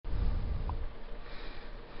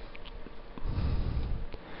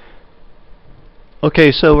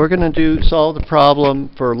Okay, so we're going to solve the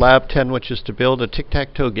problem for Lab 10, which is to build a Tic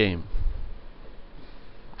Tac Toe game.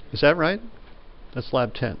 Is that right? That's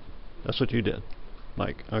Lab 10. That's what you did,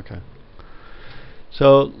 Mike. Okay.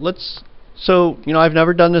 So I've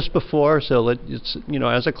never done this before. So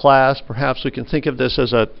as a class, perhaps we can think of this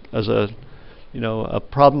as a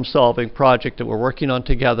problem-solving project that we're working on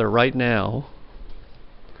together right now.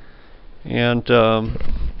 And are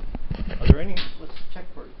there any? Let's check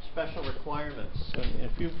for special requirements. And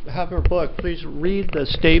if you have your book, please read the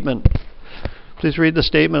statement. Please read the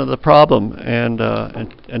statement of the problem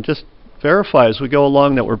and just verify as we go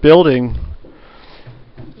along that we're building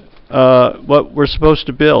what we're supposed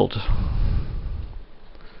to build.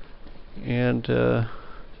 And so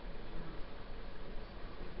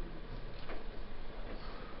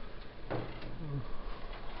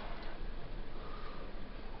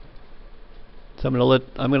I'm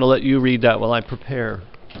going to let you read that while I prepare.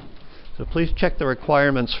 So please check the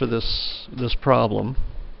requirements for this problem.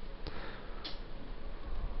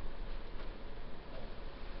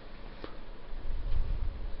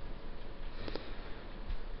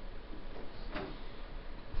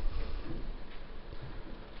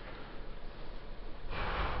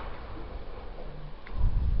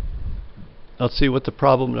 Let's see what the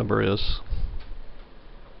problem number is.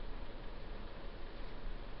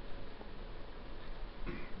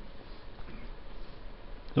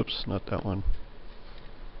 Oops, not that one.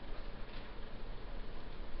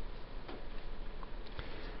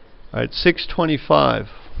 All right, 625.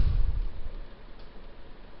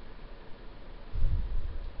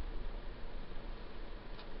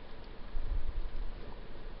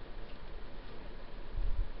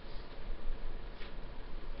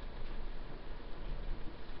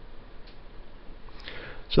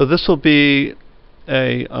 So this will be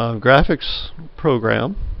a graphics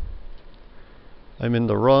program. I'm in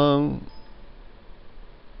the wrong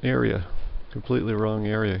area, completely wrong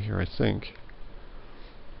area here, I think.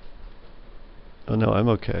 Oh no, I'm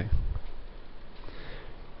okay.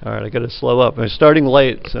 All right, I got to slow up. I'm starting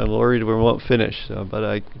late, so I'm worried we won't finish.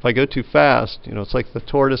 But if I go too fast, it's like the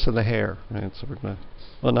tortoise and the hare, right? So we're gonna,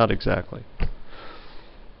 well, not exactly.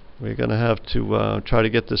 We're gonna have to try to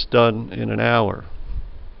get this done in an hour.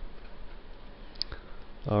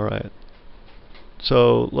 All right.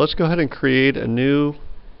 So let's go ahead and create a new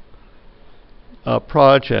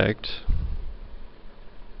project,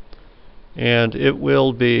 and it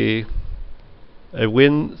will be a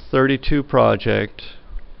Win32 project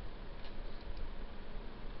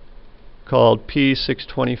called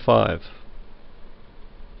P625.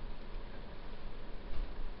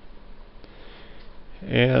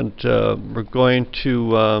 And we're going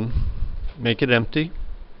to make it empty.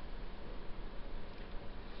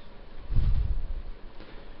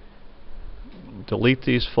 Delete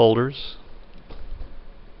these folders.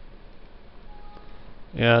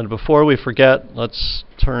 And before we forget, let's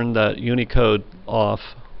turn that Unicode off.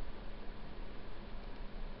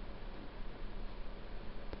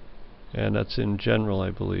 And that's in general,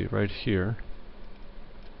 I believe, right here.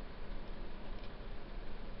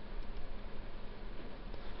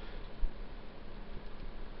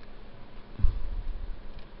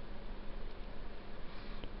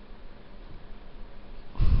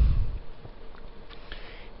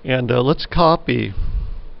 And let's copy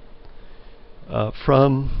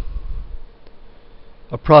from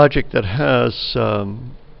a project that has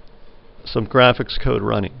some graphics code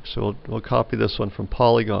running. So we'll copy this one from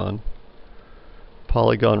Polygon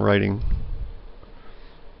writing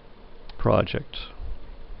project.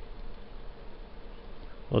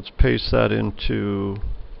 Let's paste that into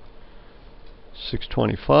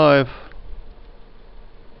 625.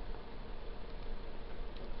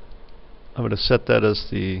 I'm going to set that as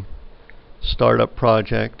the startup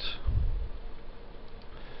project.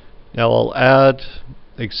 Now I'll add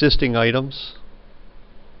existing items.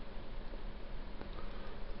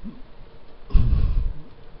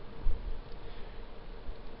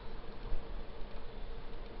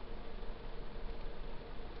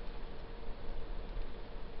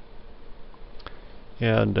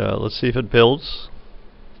 And let's see if it builds.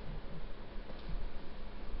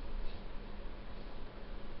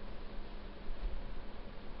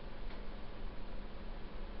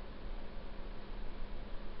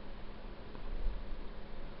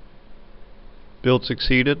 Build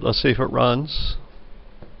succeeded. Let's see if it runs.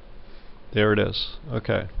 There it is.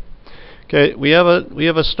 Okay. Okay, we have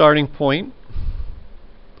a starting point,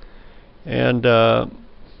 and I'm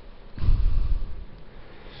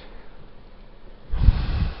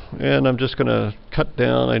just going to cut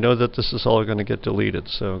down. I know that this is all going to get deleted,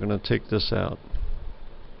 so I'm going to take this out.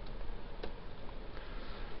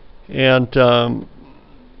 And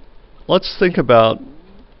let's think about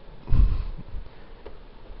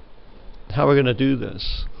how we're going to do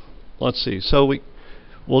this. Let's see. So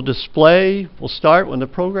we'll start when the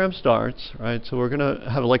program starts, right? So we're going to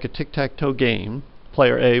have like a tic-tac-toe game,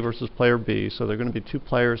 player A versus player B. So they're going to be two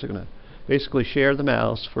players. They're going to basically share the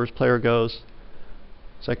mouse. First player goes,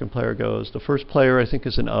 second player goes. The first player, I think,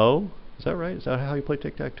 is an O. Is that right? Is that how you play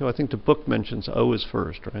tic-tac-toe? I think the book mentions O is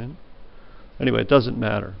first, right? Anyway, it doesn't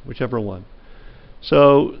matter, whichever one.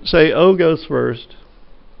 So say O goes first,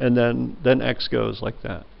 and then X goes like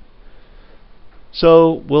that.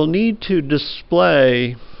 So we'll need to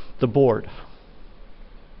display the board.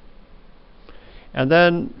 And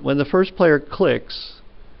then when the first player clicks,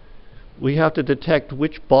 we have to detect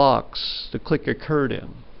which box the click occurred in,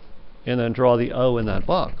 and then draw the O in that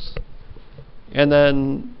box. And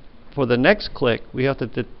then for the next click, we have to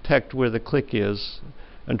detect where the click is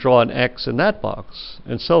and draw an X in that box,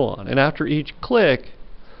 and so on. And after each click,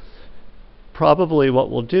 probably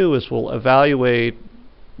what we'll do is we'll evaluate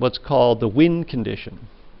what's called the win condition.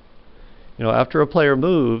 You know, after a player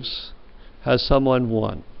moves, has someone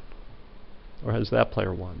won? Or has that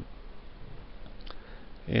player won?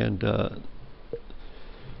 And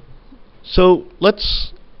so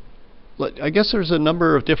I guess there's a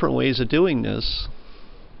number of different ways of doing this.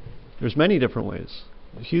 There's many different ways,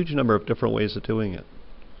 a huge number of different ways of doing it.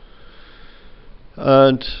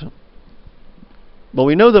 And well,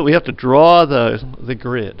 we know that we have to draw the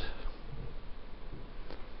grid.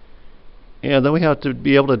 And then we have to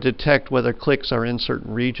be able to detect whether clicks are in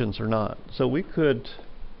certain regions or not. So we could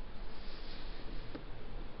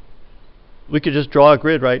just draw a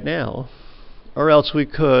grid right now, or else we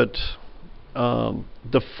could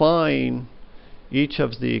define each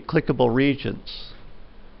of the clickable regions.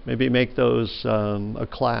 Maybe make those a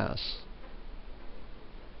class.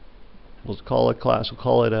 We'll call it a class. We'll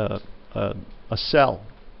call it a cell.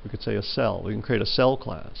 We could say a cell. We can create a cell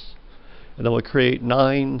class. And then we'll create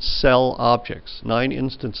 9 cell objects, 9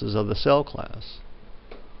 instances of the cell class.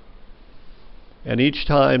 And each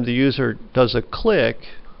time the user does a click,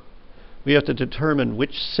 we have to determine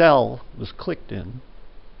which cell was clicked in.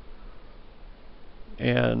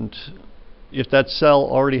 And if that cell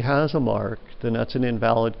already has a mark, then that's an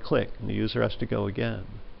invalid click, and the user has to go again.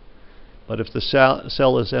 But if the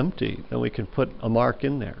cell is empty, then we can put a mark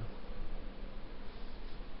in there.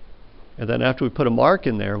 And then after we put a mark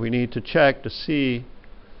in there, we need to check to see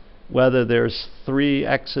whether there's 3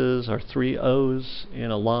 X's or 3 O's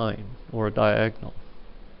in a line or a diagonal.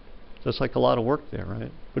 That's like a lot of work there,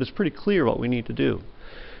 right? But it's pretty clear what we need to do.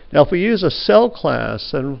 Now, if we use a cell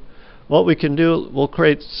class, then what we can do, we'll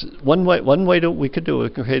create we could do it, we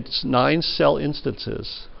can create 9 cell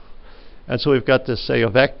instances. And so we've got this, say, a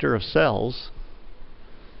vector of cells.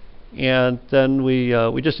 And then we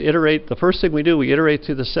just iterate. The first thing we do, we iterate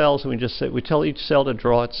through the cells, and we tell each cell to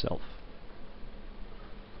draw itself.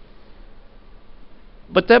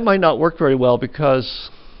 But that might not work very well because,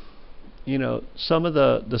 you know, some of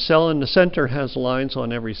the cell in the center has lines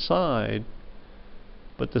on every side,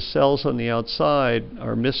 but the cells on the outside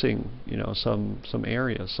are missing, you know, some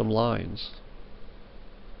areas, some lines.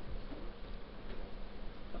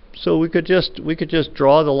 So we could just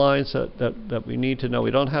draw the lines that we need to know.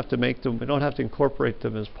 We don't have to make them. We don't have to incorporate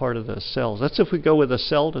them as part of the cells. That's if we go with a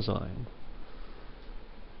cell design.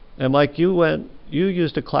 And Mike, you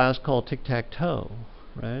used a class called Tic Tac Toe,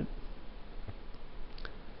 right?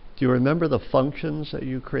 Do you remember the functions that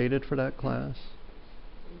you created for that class?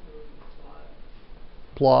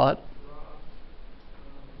 Plot.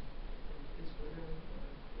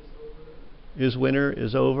 Is winner,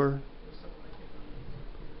 is over.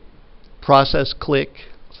 Process click,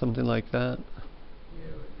 something like that.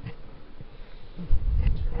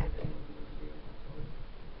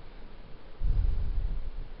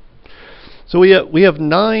 So we have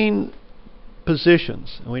 9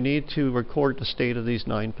 positions, and we need to record the state of these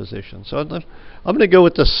 9 positions. So I'm going to go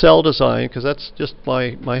with the cell design because that's just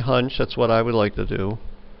my hunch. That's what I would like to do.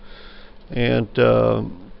 And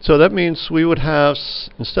so that means we would have,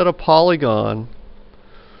 instead of polygon,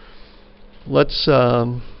 let's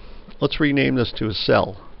rename this to a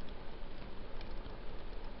cell.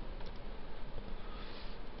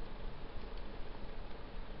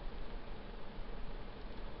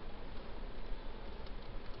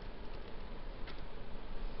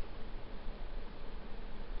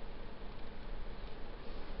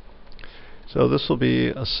 So this will be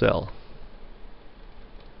a cell.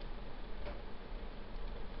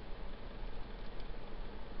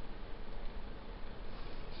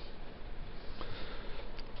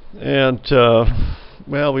 And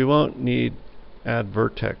well, we won't need add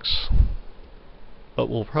vertex but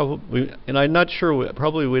we'll probably, and I'm not sure,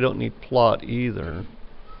 probably we don't need plot either.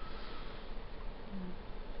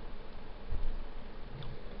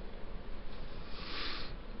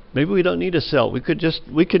 Maybe we don't need a cell. We can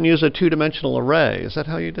use a two-dimensional array. Is that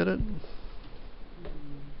how you did it?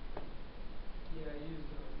 Yeah, I used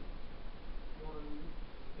one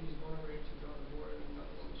array to draw the board and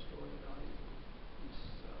another one to store the value of each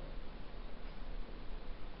cell.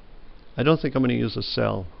 I don't think I'm going to use a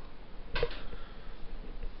cell.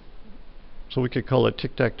 So we could call it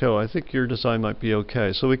Tic Tac Toe. I think your design might be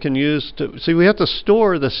okay. So we can use, see, we have to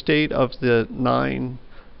store the state of the 9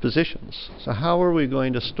 positions. So how are we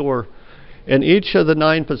going to store in each of the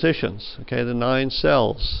 9 positions, okay, the 9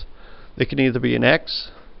 cells? They can either be an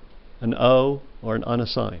X, an O, or an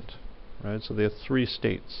unassigned, right? So they have 3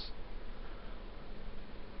 states.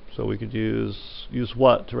 So we could use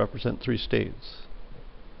what to represent 3 states?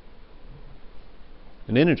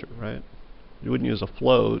 An integer, right? You wouldn't use a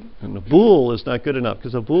float, and a bool is not good enough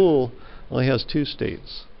because a bool only has 2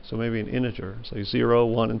 states. So maybe an integer, say 0,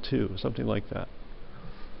 1, and 2, something like that.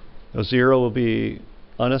 Now 0 will be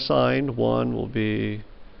unassigned, 1 will be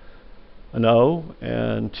an O,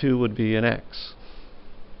 and 2 would be an X.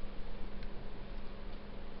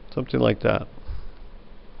 Something like that.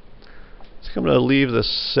 So I'm going to leave the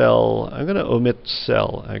cell. I'm going to omit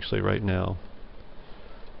cell actually right now.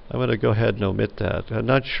 I'm going to go ahead and omit that. I'm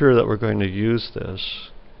not sure that we're going to use this.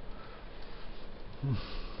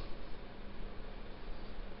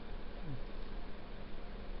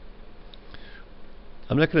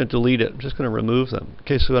 I'm not going to delete it. I'm just going to remove them in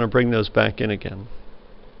case we want to bring those back in again.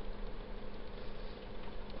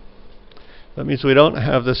 That means we don't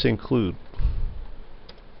have this include.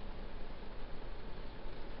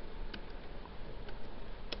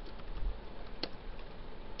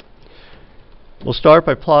 We'll start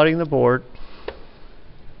by plotting the board,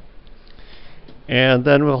 and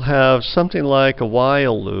then we'll have something like a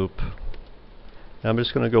while loop. Now I'm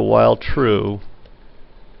just going to go while true.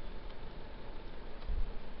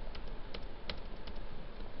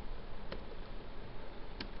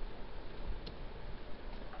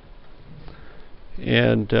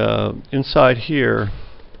 And inside here,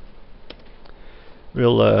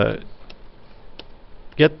 we'll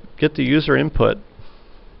get the user input,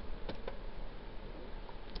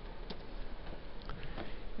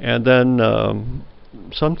 and then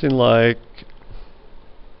something like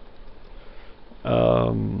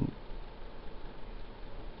and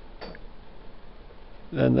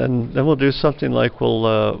then we'll do something like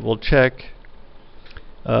we'll check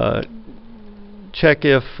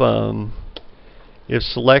if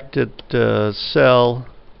selected cell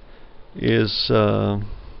is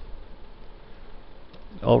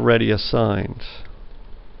already assigned.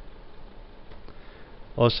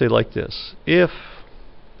 I'll say like this: if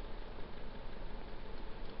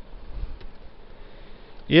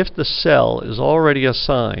the cell is already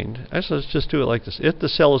assigned, actually let's just do it like this. If the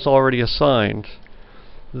cell is already assigned,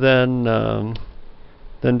 then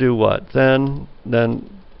do what? Then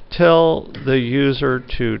tell the user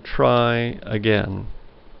to try again,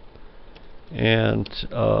 and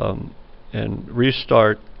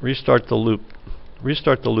restart the loop.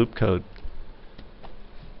 Restart the loop code.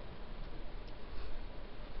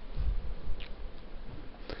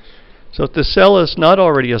 So if the cell is not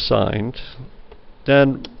already assigned,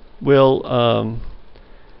 then we'll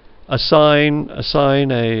assign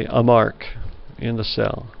a mark in the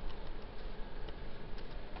cell.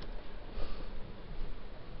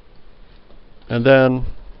 And then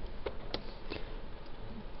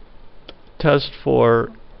test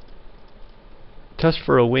for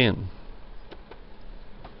a win.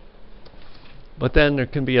 But then there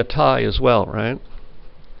can be a tie as well, right?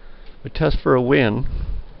 We test for a win.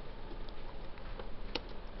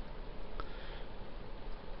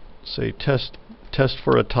 Say test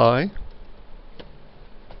for a tie.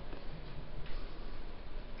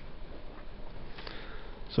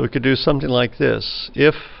 So we could do something like this: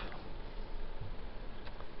 if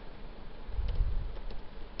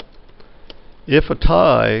a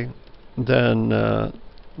tie, then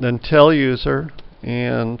tell user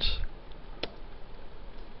and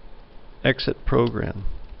exit program.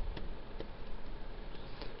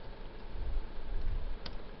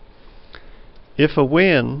 If a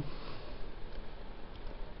win,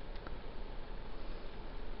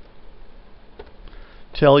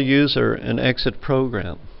 tell user and exit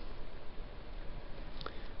program.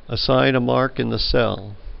 Assign a mark in the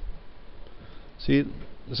cell. See,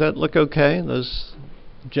 does that look okay? Those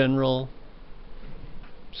general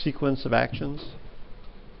sequence of actions.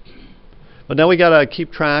 But now we got to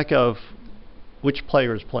keep track of which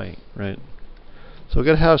player is playing, right? So we're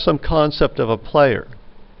going to have some concept of a player.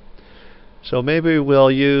 So maybe we'll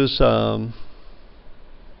use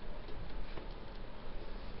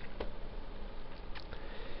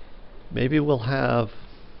maybe we'll have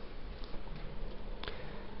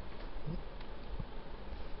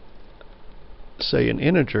say an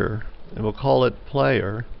integer, and we'll call it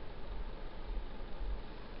player.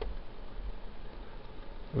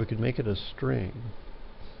 We could make it a string.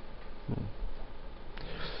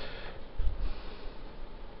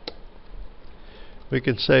 We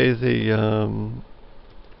could say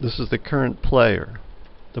this is the current player,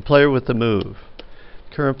 the player with the move.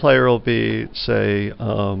 Current player will be, say,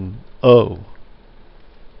 O.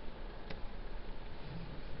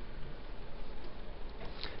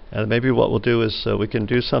 And maybe what we'll do is we can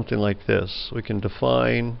do something like this. We can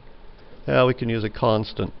define, we can use a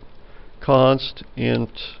constant. Const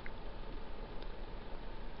int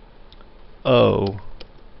O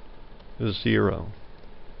is 0.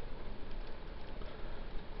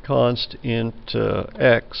 Const int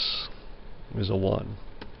X is a 1.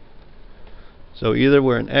 So either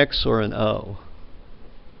we're an X or an O.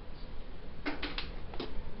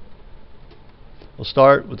 We'll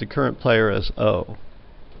start with the current player as O.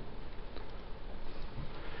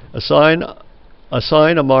 Assign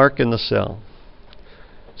a mark in the cell.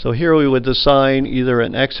 So here we would assign either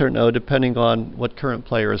an X or an O depending on what current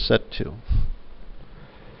player is set to.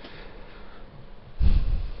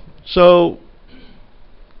 So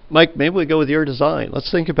Mike, maybe we go with your design.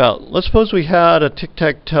 Let's suppose we had a Tic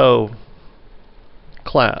Tac Toe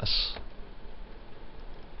class.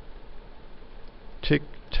 Tic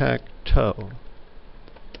Tac Toe.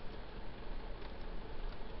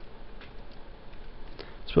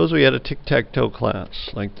 Suppose we had a Tic Tac Toe class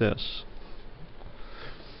like this.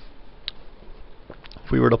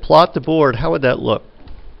 If we were to plot the board, how would that look?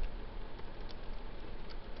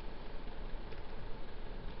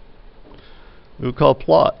 We would call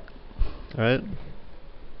plot, right?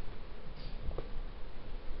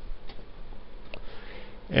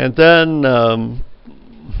 And then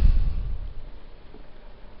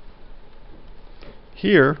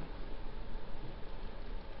here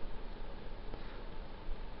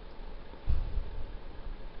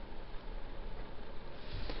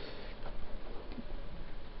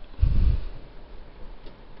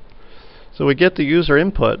so we get the user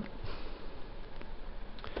input.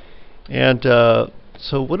 And so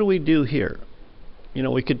what do we do here? You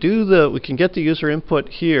know, we can get the user input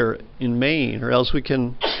here in main, or else we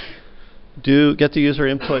can get the user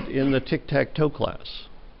input in the Tic Tac Toe class.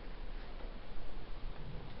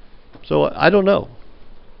 So I don't know.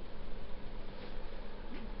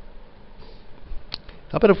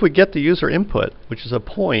 How about if we get the user input, which is a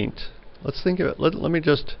point? Let's think of it. Let me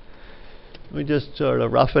just sort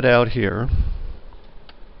of rough it out here.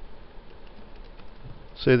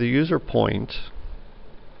 Say the user point.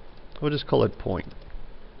 We'll just call it point.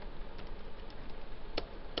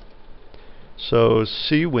 So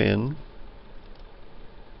cwin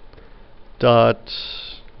dot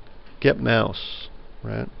get mouse,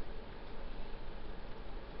 right?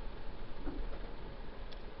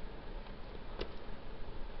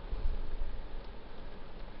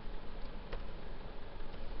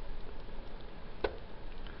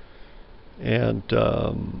 And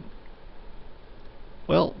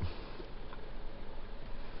well,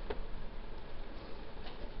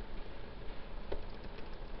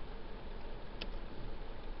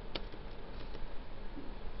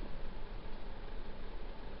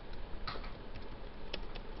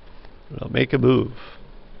 make a move.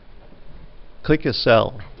 Click a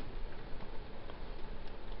cell.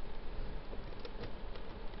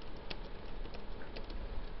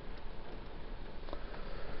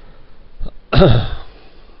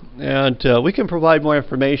 And we can provide more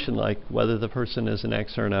information, like whether the person is an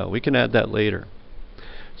X or an O. We can add that later.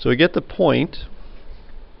 So we get the point.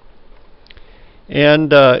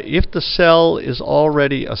 And if the cell is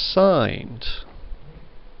already assigned,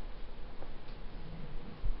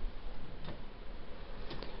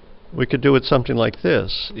 we could do it something like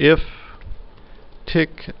this. If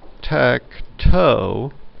Tic Tac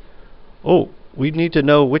Toe, we need to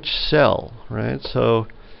know which cell, right? So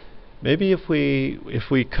maybe if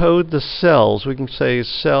we code the cells, we can say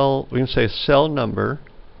cell number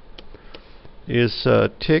is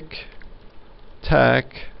Tic Tac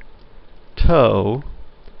Toe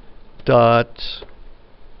dot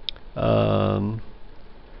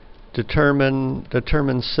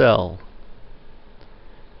determine cell.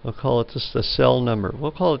 We'll call it just the cell number.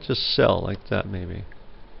 We'll call it just cell, like that maybe.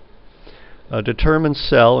 Determine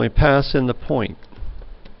cell, and we pass in the point.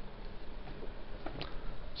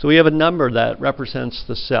 So we have a number that represents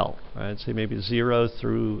the cell, right? Say maybe 0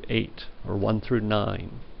 through 8 or 1 through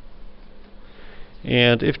 9.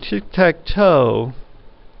 And if tic-tac-toe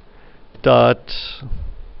dot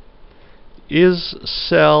is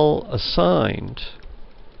cell assigned,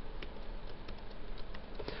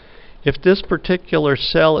 if this particular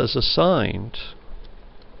cell is assigned,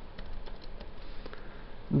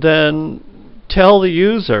 then tell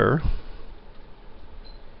user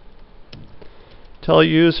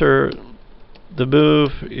the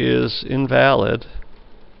move is invalid.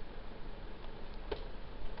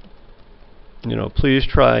 Please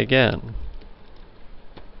try again.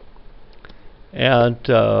 And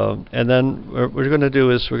then what we're going to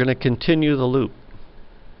do is we're going to continue the loop.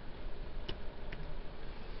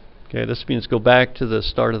 Okay, this means go back to the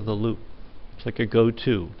start of the loop. It's like a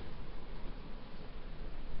go-to.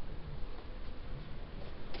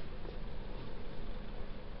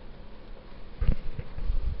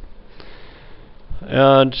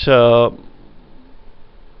 And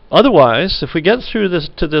otherwise, if we get through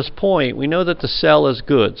to this point, we know that the cell is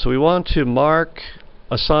good. So we want to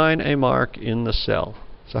assign a mark in the cell.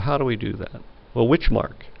 So how do we do that? Well, which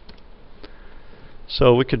mark?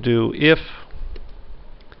 So we could do if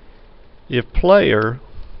player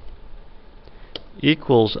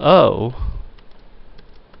equals O,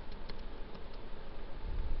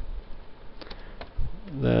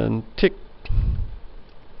 then tic-tac-toe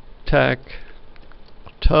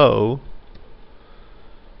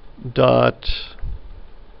dot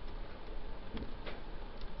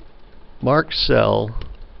mark cell,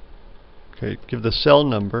 okay, give the cell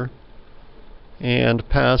number and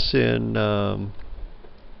pass in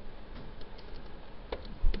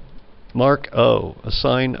mark O,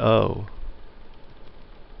 assign O,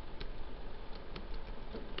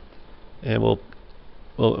 and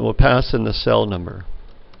we'll pass in the cell number.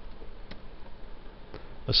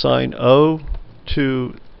 Assign O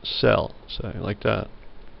to cell, say like that.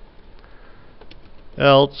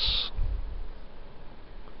 Else,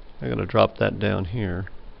 I'm going to drop that down here.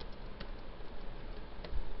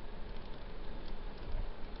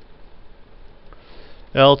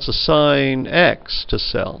 Else assign X to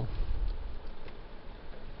cell.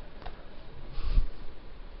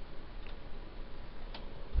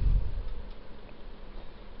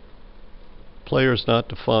 Player is not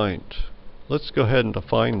defined. Let's go ahead and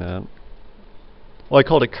define that. Well, I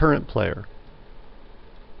called it current player.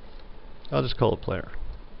 I'll just call it player.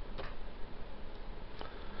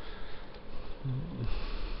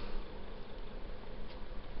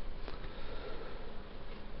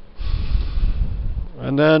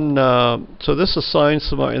 And then, so this assigns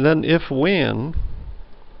some, and then if win,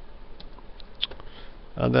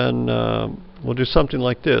 and then we'll do something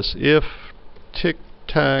like this. If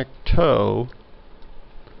tic-tac-toe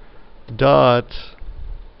dot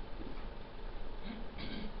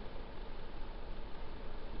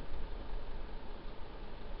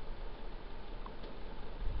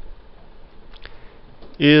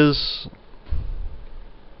is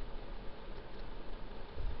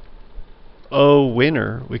O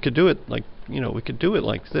winner, we could do it like, we could do it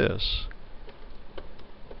like this.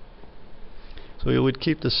 So we would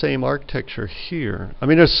keep the same architecture here. I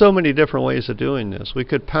mean, there's so many different ways of doing this. We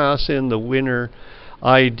could pass in the winner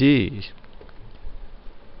ID.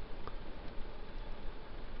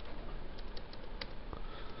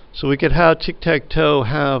 So we could have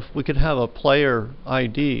tic-tac-toe we could have a player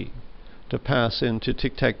ID to pass into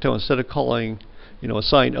tic-tac-toe. Instead of calling,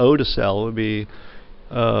 assign O to cell, it would be,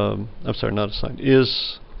 I'm sorry, not assign,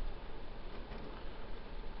 is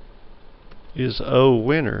O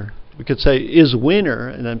winner. We could say is winner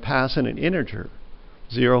and then pass in an integer.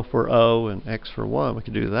 0 for O and X for 1. We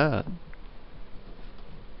could do that.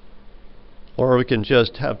 Or we can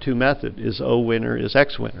just have two methods. Is O winner, is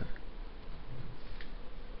X winner.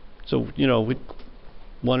 So,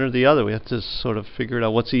 one or the other. We have to sort of figure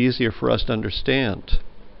out what's easier for us to understand.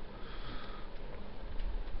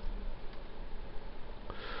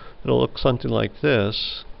 It'll look something like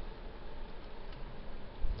this.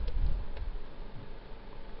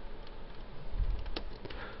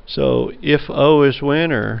 So if O is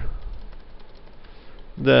winner,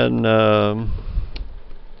 then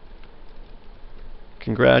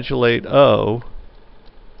congratulate O,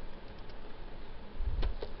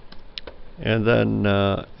 and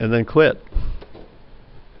then quit.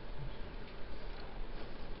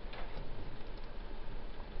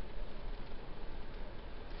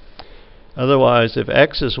 Otherwise, if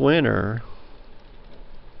X is winner,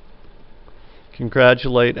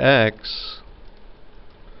 congratulate X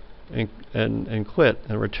and quit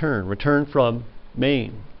and return. Return from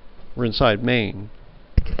main. We're inside main.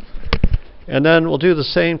 And then we'll do the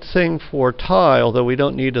same thing for tie, although we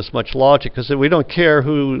don't need as much logic, because we don't care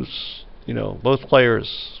who's, both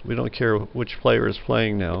players, we don't care which player is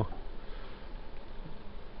playing now.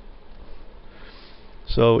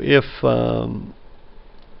 So if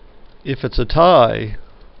it's a tie,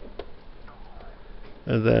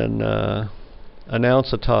 and then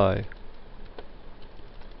announce a tie.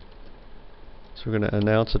 So we're going to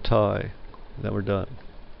announce a tie, and then we're done.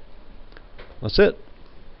 That's it.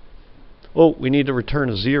 Oh, we need to return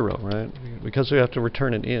a 0, right? Because we have to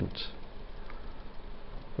return an int.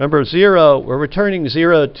 Remember, 0, we're returning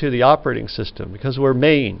 0 to the operating system because we're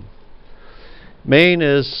main. Main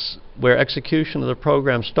is where execution of the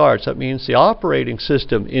program starts. That means the operating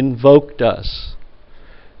system invoked us.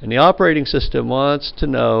 And the operating system wants to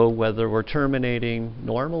know whether we're terminating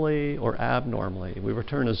normally or abnormally. We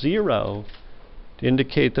return a 0 to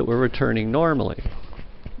indicate that we're returning normally.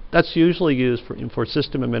 That's usually used for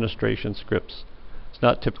system administration scripts. It's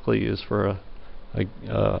not typically used for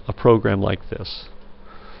a program like this.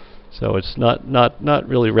 So it's not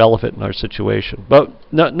really relevant in our situation. But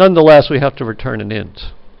nonetheless, we have to return an int.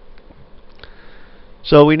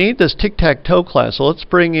 So we need this Tic Tac Toe class. So let's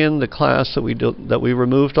bring in the class that we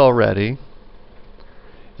removed already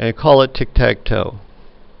and call it Tic Tac Toe.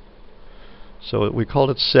 So we called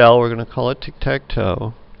it cell. We're going to call it Tic Tac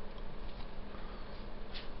Toe.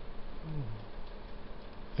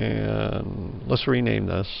 And let's rename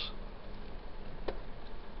this.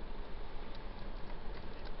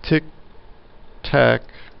 Tic Tac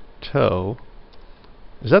Toe.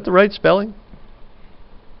 Is that the right spelling?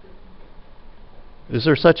 Is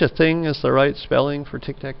there such a thing as the right spelling for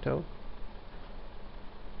Tic Tac Toe?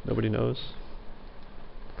 Nobody knows?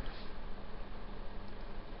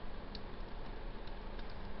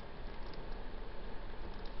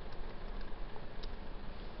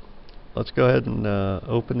 Let's go ahead and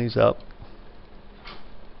open these up.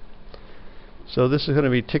 So this is going to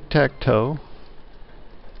be Tic Tac Toe.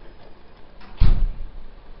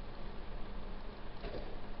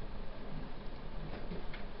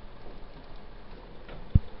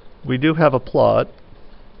 We do have a plot.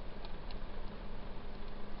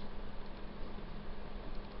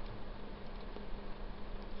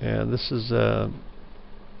 And this is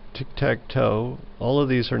Tic Tac Toe. All of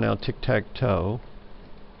these are now Tic Tac Toe.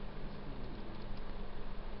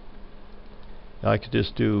 I could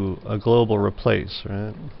just do a global replace,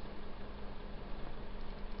 right?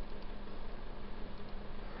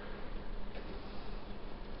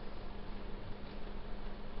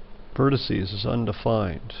 Vertices is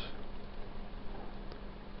undefined.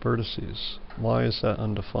 Vertices. Why is that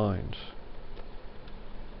undefined?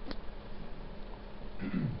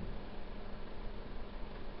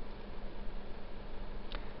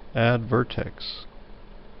 Add vertex.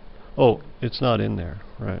 Oh, it's not in there,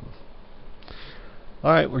 right?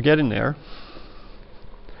 Alright, we're getting there.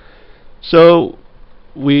 So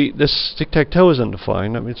this Tic Tac Toe is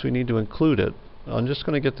undefined. That means we need to include it. I'm just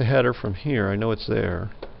going to get the header from here. I know it's there.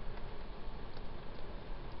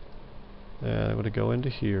 And I'm going to go into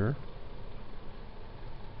here.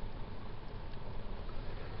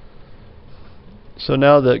 So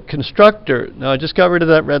now the constructor, now I just got rid of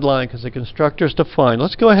that red line because the constructor is defined.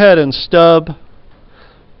 Let's go ahead and stub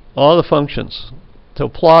all the functions. So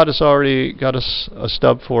plot has already got a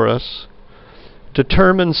stub for us.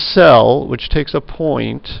 Determine cell, which takes a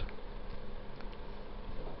point.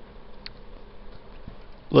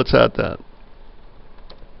 Let's add that.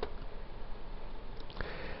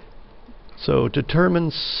 So determine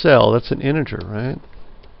cell, that's an integer, right?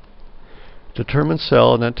 Determine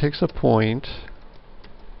cell, and that takes a point.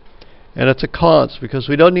 And it's a const because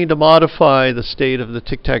we don't need to modify the state of the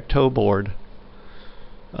tic-tac-toe board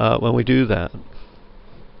when we do that.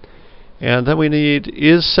 And then we need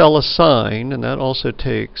is cell assigned, and that also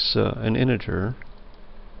takes an integer.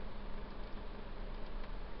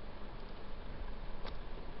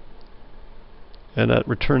 And that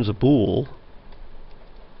returns a bool.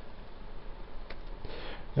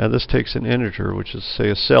 And this takes an integer, which is, say,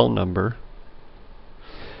 a cell number.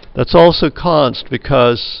 That's also const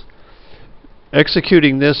because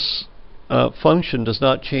executing this function does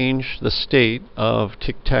not change the state of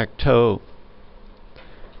tic-tac-toe,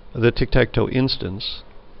 the tic-tac-toe instance.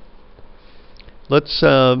 Let's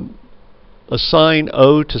assign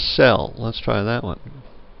O to cell. Let's try that one.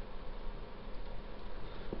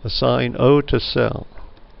 Assign O to cell.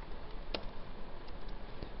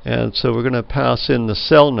 And so we're going to pass in the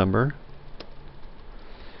cell number.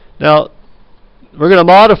 Now, we're going to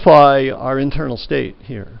modify our internal state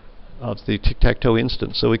here of the tic-tac-toe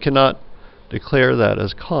instance. So we cannot declare that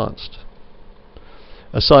as const.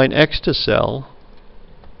 Assign X to cell.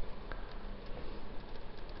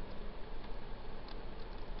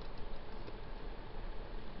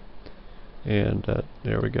 And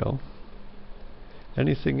there we go.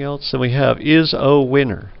 Anything else? Then we have is O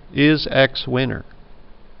winner? Is X winner?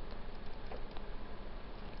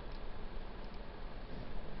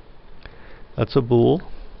 That's a bool.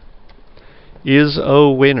 Is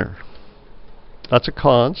O winner? That's a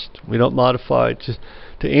const. We don't modify.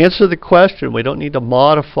 To answer the question, we don't need to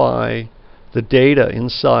modify the data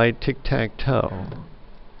inside Tic Tac Toe.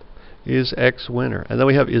 Is X winner? And then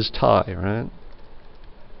we have is tie, right?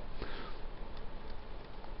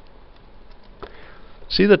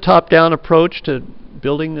 See the top-down approach to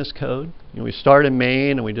building this code? We start in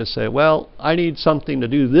main and we just say, well, I need something to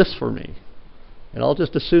do this for me. And I'll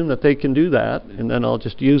just assume that they can do that, and then I'll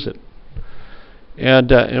just use it.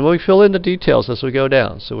 And we fill in the details as we go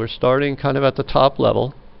down. So we're starting kind of at the top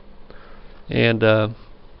level and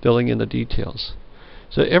filling in the details.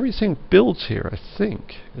 So everything builds here, I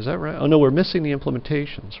think. Is that right? Oh no, we're missing the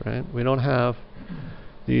implementations, right? We don't have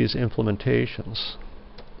these implementations.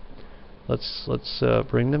 Let's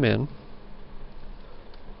bring them in.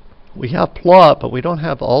 We have plot, but we don't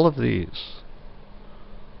have all of these.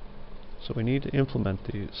 So we need to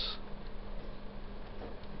implement these.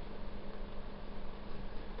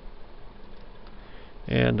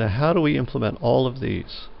 And how do we implement all of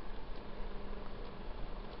these?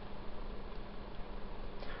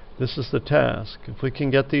 This is the task. If we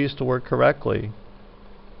can get these to work correctly,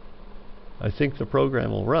 I think the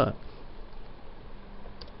program will run.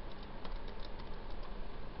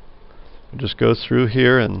 We'll just go through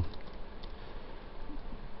here and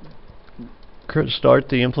start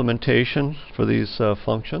the implementation for these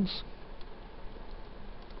functions.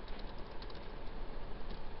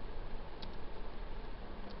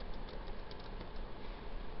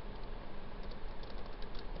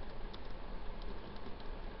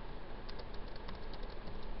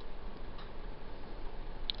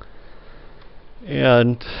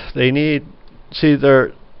 And they need, see,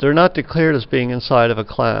 they're not declared as being inside of a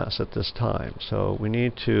class at this time. So we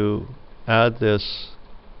need to add this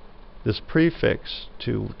prefix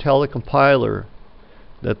to tell the compiler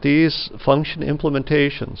that these function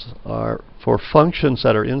implementations are for functions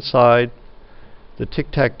that are inside the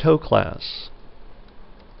Tic Tac Toe class.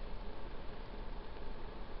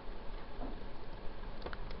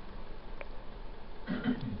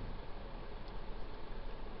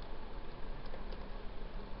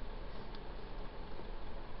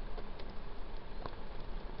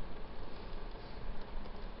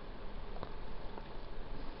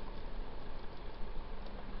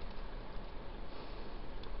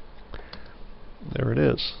 There it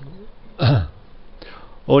is.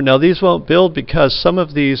 Oh, now these won't build because some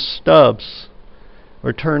of these stubs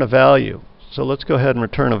return a value. So let's go ahead and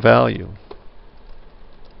return a value.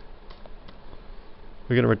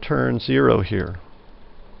 We're going to return 0 here.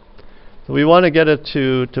 So we want to get it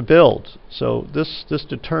to build. So this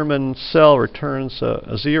determined cell returns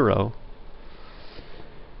a 0.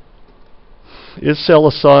 Is cell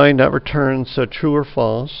assigned? That returns true or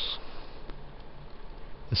false.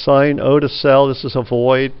 Assign O to cell, this is a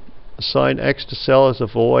void. Assign X to cell as a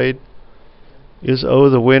void. Is O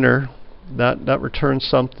the winner? That returns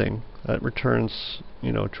something. That returns,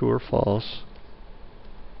 true or false.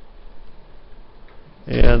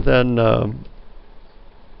 And then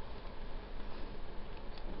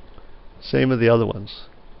same with the other ones.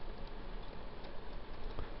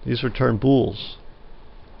 These return bools.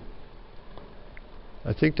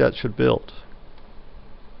 I think that should build.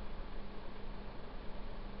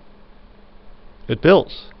 It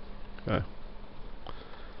builds. Okay.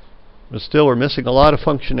 But still, we're missing a lot of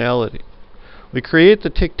functionality. We create the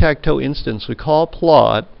Tic Tac Toe instance. We call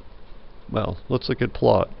plot. Well, let's look at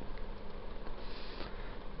plot.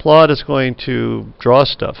 Plot is going to draw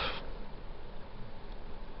stuff.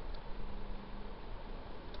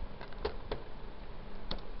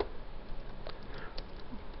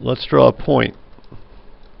 Let's draw a point.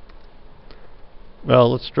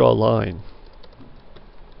 Well, let's draw a line.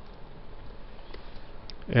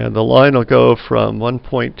 And the line will go from one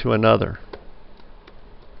point to another.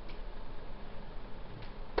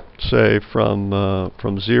 Say from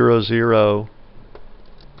 0, 0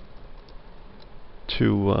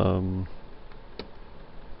 to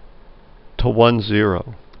 1,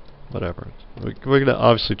 0, whatever. We're going to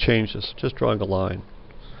obviously change this. Just drawing a line.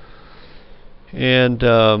 And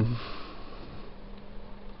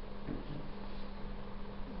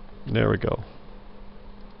there we go.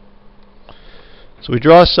 So we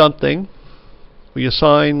draw something. We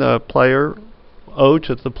assign the player O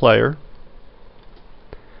to the player,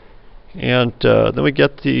 and then we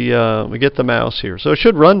get the mouse here. So it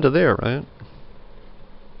should run to there, right?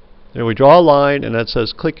 There we draw a line, and that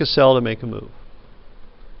says click a cell to make a move.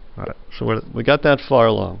 All right, so we got that far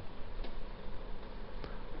along.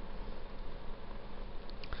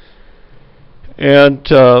 And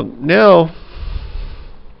now,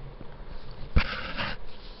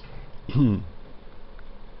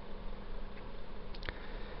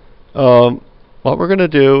 what we're going to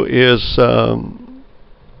do is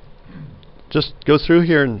just go through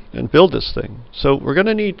here and build this thing. So we're going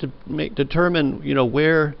to need to determine,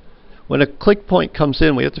 where, when a click point comes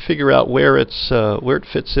in, we have to figure out where it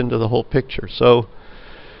fits into the whole picture. So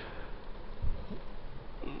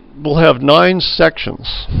we'll have 9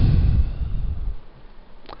 sections.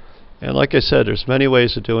 And like I said, there's many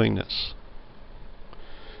ways of doing this.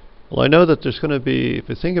 Well, I know that there's going to be, if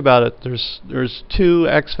you think about it, there's 2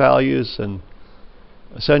 x values and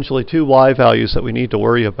essentially 2 y values that we need to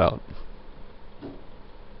worry about.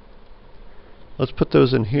 Let's put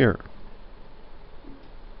those in here.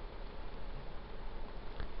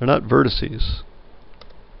 They're not vertices.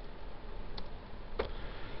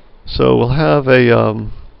 So we'll have a,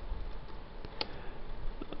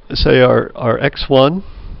 say our x1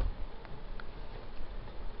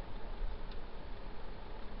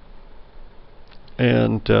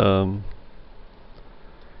 and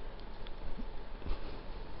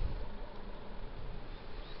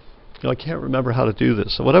I can't remember how to do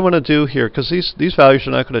this. So what I want to do here, because these values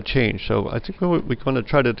are not going to change, so I think we're going to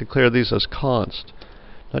try to declare these as const.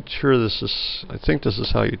 Not sure this is, I think this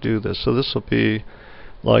is how you do this. So this will be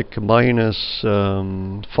like minus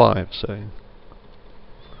 5, say.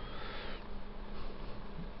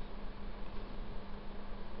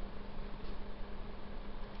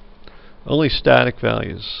 Only static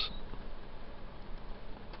values.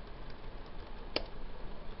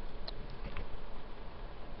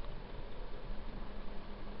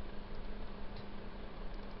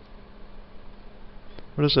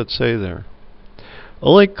 What does that say there?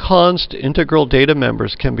 Only const integral data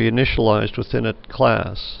members can be initialized within a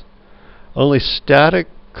class. Only static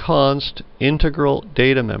const integral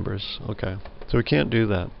data members. Okay, so we can't do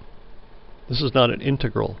that. This is not an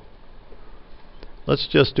integral. Let's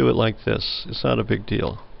just do it like this. It's not a big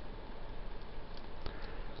deal.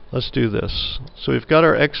 Let's do this. So we've got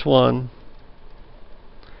our x1,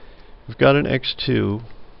 we've got an x2,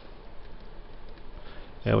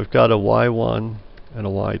 and we've got a y1 and a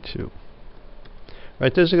y2.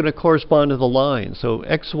 Right, those are going to correspond to the line. So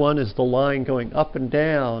x1 is the line going up and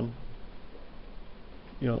down,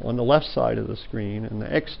 on the left side of the screen, and the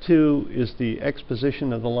x2 is the x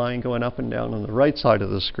position of the line going up and down on the right side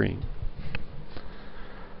of the screen.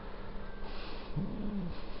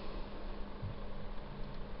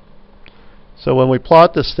 So when we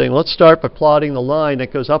plot this thing, let's start by plotting the line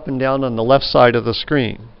that goes up and down on the left side of the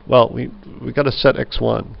screen. Well, we've got to set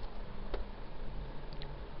x1.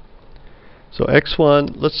 So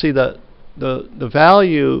x1, let's see the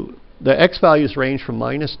value, the x values range from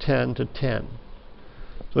minus 10 to 10.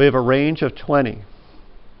 So we have a range of 20.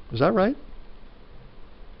 Is that right?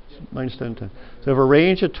 Yep. Minus 10 to 10. So we have a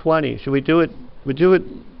range of 20. Should we do it?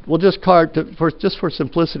 We'll just carve, just for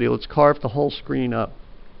simplicity, let's carve the whole screen up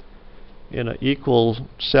in equal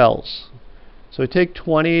cells. So we take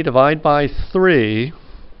 20, divide by 3.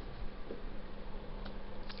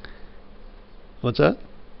 What's that?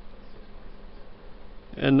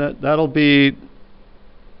 And that'll be,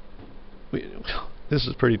 this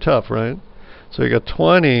is pretty tough, right? So you got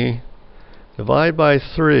 20, divide by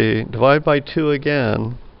 3, divide by 2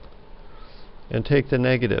 again, and take the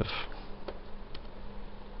negative.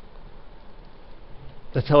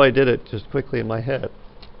 That's how I did it, just quickly in my head.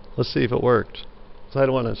 Let's see if it worked. So I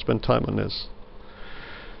don't want to spend time on this.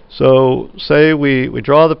 So say we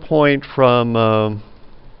draw the point from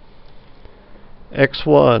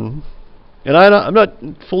x1, and I'm not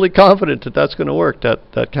fully confident that that's going to work,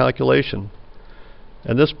 that calculation.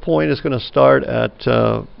 And this point is going to start at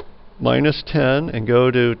minus 10 and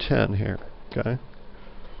go to 10 here. Okay?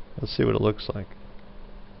 Let's see what it looks like.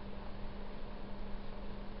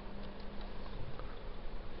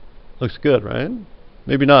 Looks good, right?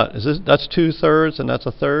 Maybe not. That's 2/3 and that's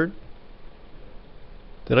 1/3?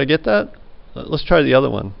 Did I get that? Let's try the other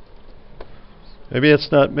one. Maybe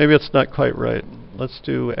it's not quite right. Let's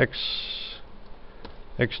do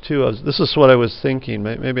x2. This is what I was thinking.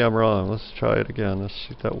 Maybe I'm wrong. Let's try it again. Let's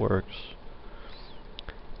see if that works.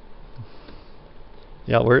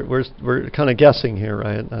 Yeah, we're kind of guessing here,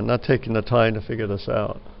 right? I'm not taking the time to figure this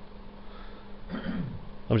out.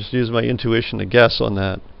 I'm just using my intuition to guess on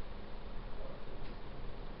that.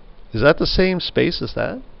 Is that the same space as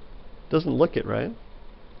that? Doesn't look it, right?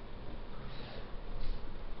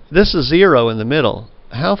 This is 0 in the middle.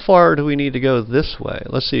 How far do we need to go this way?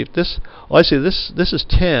 Let's see if this, oh, I see this is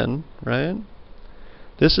 10, right?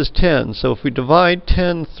 This is 10. So if we divide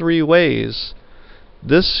 10 three ways,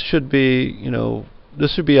 this should be,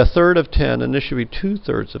 this would be a third of 10, and this should be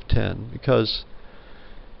 2/3 of 10, because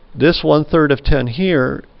this 1/3 of 10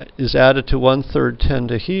 here is added to 1/3 10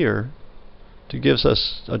 to here, to gives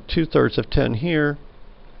us a 2/3 of 10 here.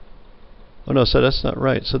 Oh no, so that's not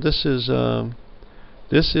right. So this is 10,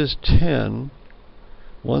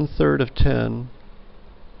 1/3 of 10.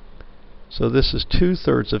 So this is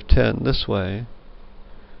 2/3 of 10 this way.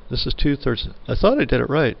 This is 2/3. I thought I did it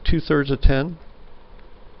right. 2/3 of 10.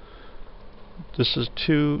 This is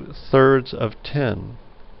 2/3 of 10.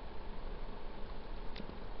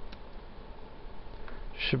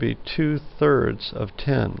 Should be 2/3 of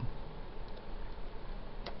 10.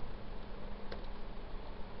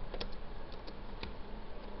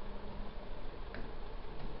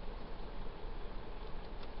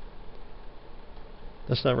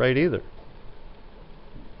 That's not right either.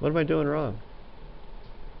 What am I doing wrong?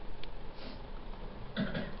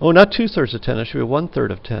 Oh, not 2/3 of 10. It should be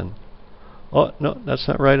 1/3 of 10. Oh, no, that's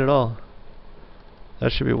not right at all.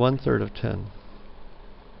 That should be 1/3 of 10.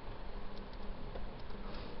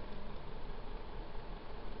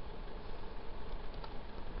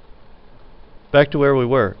 Back to where we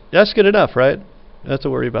were. That's good enough, right? Don't have to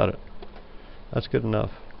worry about it. That's good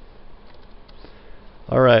enough.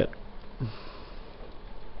 All right.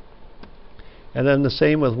 And then the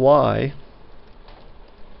same with y.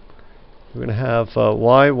 We're going to have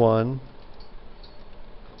y1.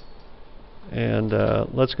 And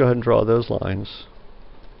let's go ahead and draw those lines.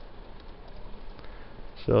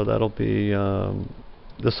 So that'll be,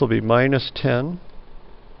 this will be minus 10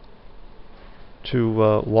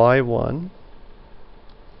 to y1,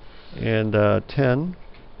 and 10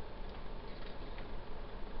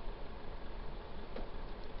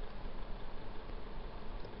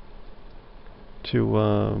 to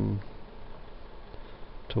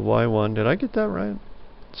y1. Did I get that right?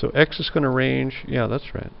 So x is going to range, yeah,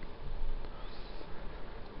 that's right.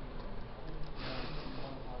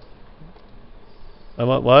 I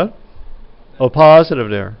want what? Oh, positive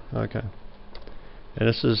there. Okay. And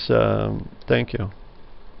this is, thank you.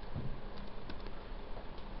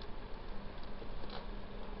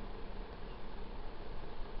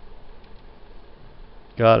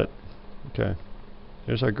 Got it. Okay.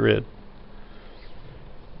 Here's our grid.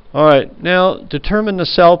 All right. Now determine the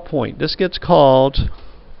cell point. This gets called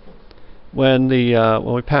when we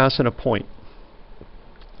pass in a point.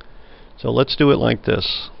 So let's do it like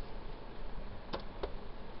this.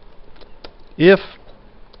 If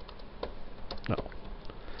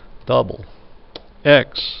double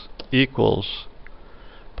x equals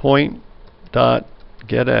point dot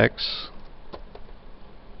get x.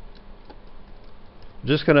 I'm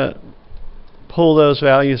just going to pull those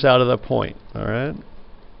values out of the point, all right?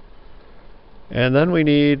 And then we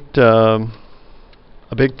need a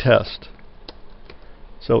big test.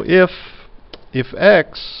 So if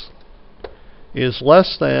x is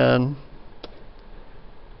less than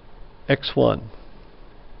x1,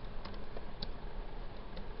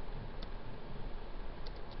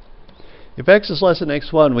 if x is less than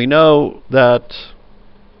x1, we know that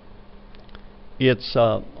it's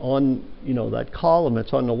on, that column,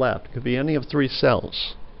 it's on the left. It could be any of three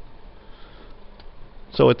cells.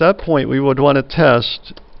 So at that point, we would want to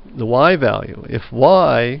test the y value. If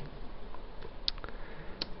y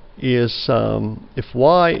is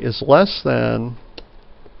less than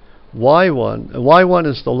y1, y1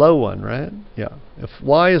 is the low one, right? Yeah. If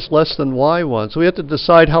y is less than y1, so we have to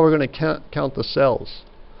decide how we're going to count the cells.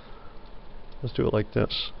 Let's do it like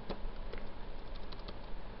this.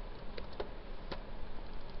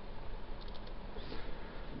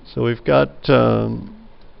 So we've got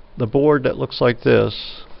the board that looks like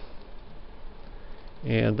this,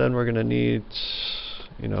 and then we're going to need,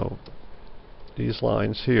 these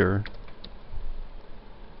lines here,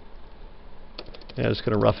 and it's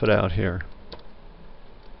going to rough it out here.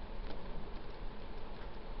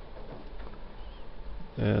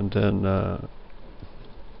 And then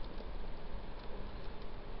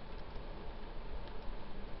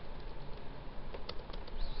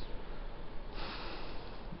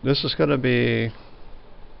this is going to be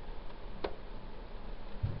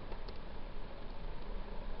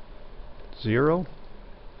 0,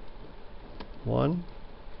 1,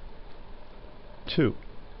 2,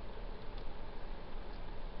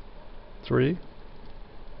 3,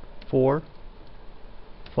 4,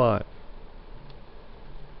 5.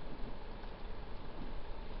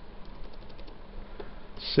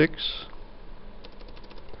 6,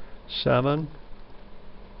 7,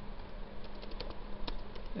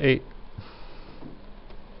 8.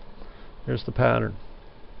 Here's the pattern.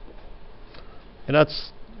 And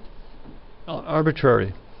that's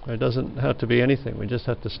arbitrary. It doesn't have to be anything. We just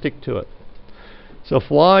have to stick to it. So if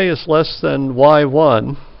y is less than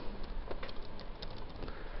y1,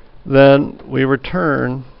 then we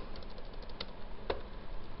return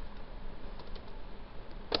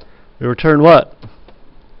what?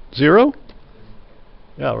 0?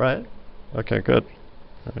 Yeah, right? Okay, good.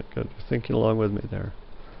 All right, good. You're thinking along with me there.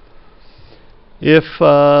 If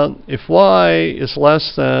y is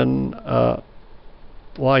less than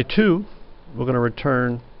y2, we're going to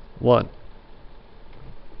return 1.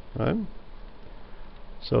 Right?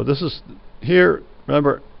 So this is here,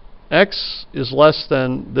 remember, x is less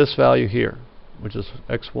than this value here, which is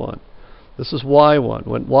x1. This is y1.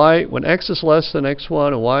 When x is less than x1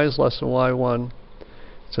 and y is less than y1,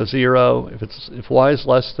 it's a 0. If y is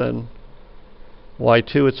less than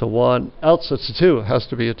y2, it's a 1. Else it's a 2. It has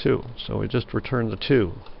to be a 2. So we just return the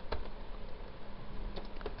 2.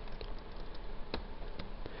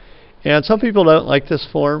 And some people don't like this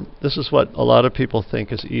form. This is what a lot of people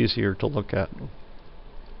think is easier to look at.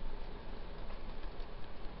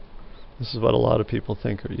 This is what a lot of people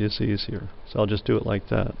think is easier. So I'll just do it like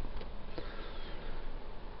that.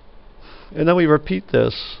 And then we repeat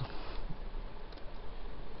this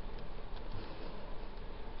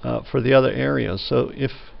for the other areas. So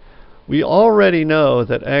if we already know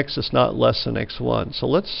that x is not less than x1, so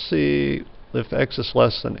let's see if x is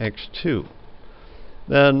less than x2.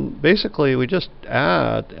 Then basically we just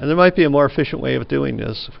add, and there might be a more efficient way of doing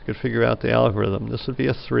this if we could figure out the algorithm. This would be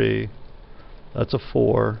a 3, that's a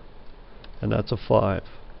 4, and that's a 5.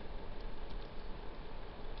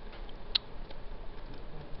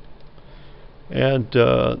 And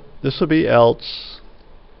this would be else.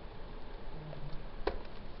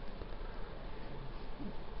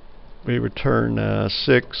 We return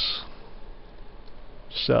 6,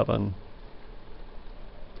 7,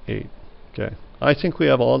 8. Okay. I think we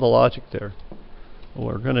have all the logic there.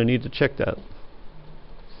 We're going to need to check that.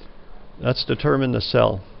 Let's determine the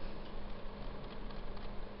cell.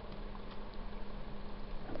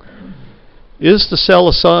 Is the cell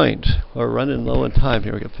assigned? We're running low on time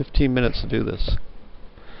here. We've got 15 minutes to do this.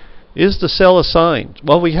 Is the cell assigned?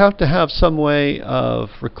 Well, we have to have some way of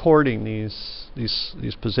recording these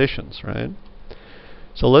positions, right?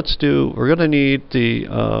 So let's do, we're going to need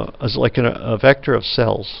the, as like a vector of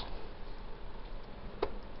cells.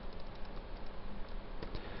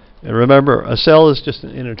 And remember, a cell is just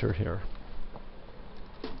an integer here.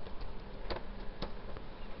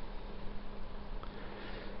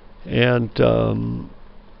 And and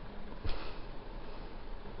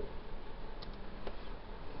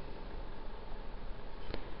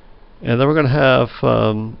then we're going to have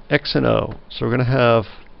x and o. So we're going to have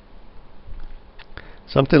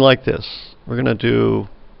something like this. We're going to do,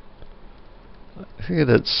 I think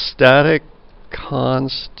it's static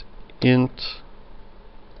const int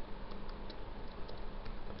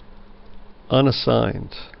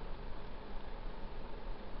unassigned.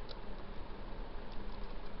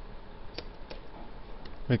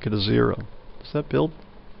 Make it a 0. Does that build?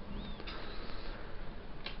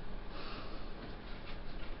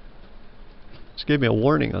 Just gave me a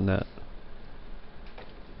warning on that.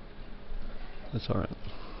 That's all right.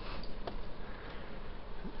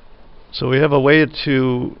 So we have a way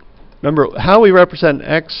to remember how we represent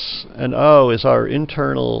x and o is our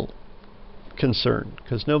internal concern,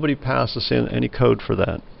 because nobody passes in any code for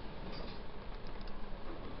that.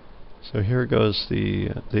 So here goes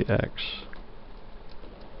the x.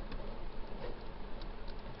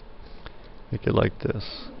 Make it like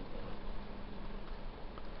this.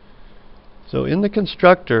 So in the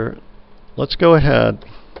constructor, let's go ahead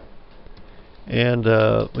and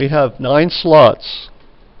we have 9 slots.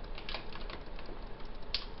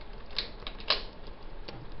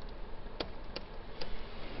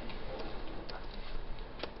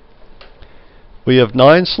 We have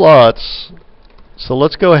 9 slots, so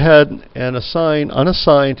let's go ahead and assign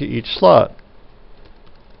unassigned to each slot.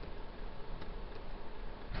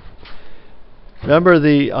 Remember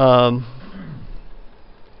the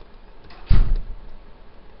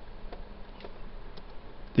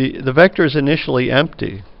vector is initially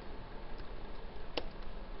empty,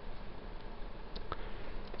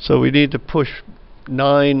 so we need to push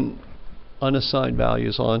 9 unassigned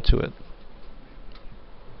values onto it.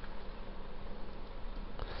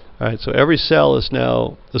 Alright, so every cell is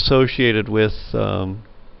now associated with,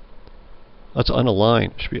 that's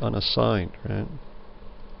unaligned, it should be unassigned, right?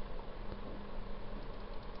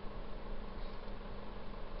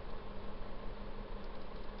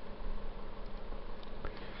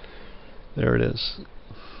 There it is.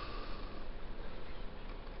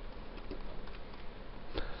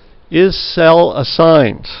 is cell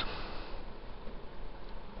assigned?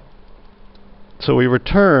 So we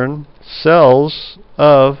return cells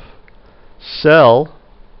of cell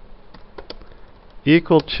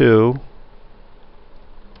equal to,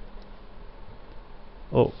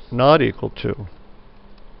 not equal to.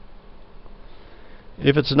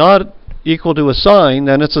 If it's not equal to assigned,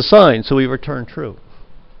 then it's assigned, so we return true.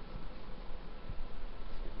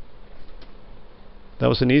 That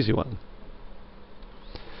was an easy one.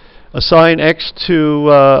 Assign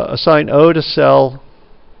assign O to cell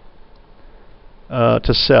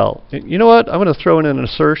You know what? I'm going to throw in an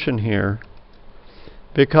assertion here,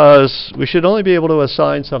 because we should only be able to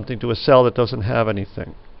assign something to a cell that doesn't have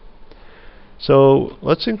anything. So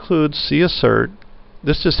let's include CAssert.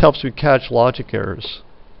 This just helps me catch logic errors.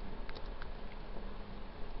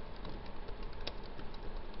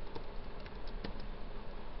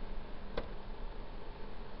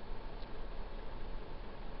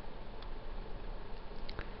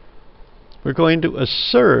 We're going to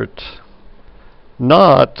assert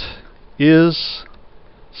not is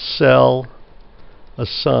cell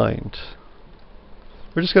assigned.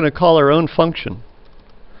 We're just going to call our own function.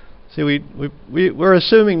 See, we're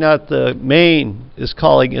assuming that the main is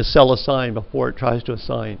calling is cell assigned before it tries to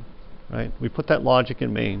assign, right? We put that logic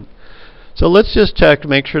in main. So let's just check to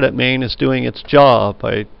make sure that main is doing its job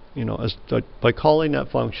by, by calling that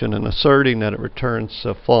function and asserting that it returns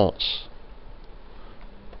false.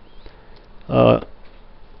 And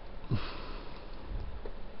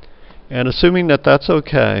assuming that that's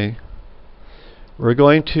okay, we're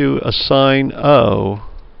going to assign O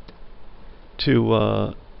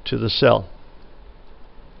to the cell.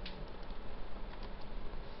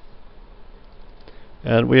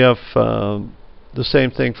 And we have the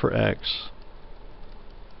same thing for X.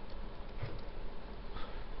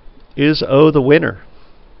 Is O the winner?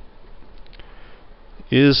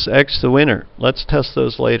 Is X the winner? Let's test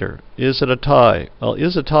those later. Is it a tie? Well,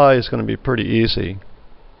 is a tie is going to be pretty easy.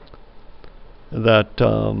 That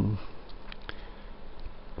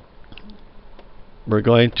we're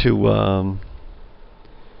going to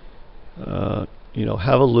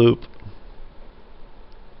have a loop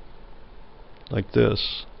like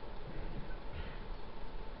this.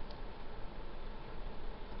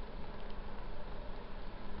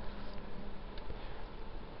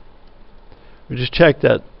 We just check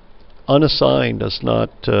that unassigned does not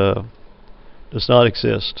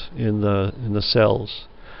exist in the cells.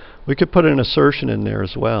 We could put an assertion in there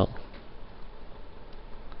as well.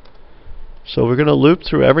 So we're going to loop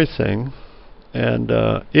through everything, and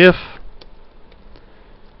if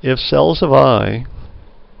cells of I,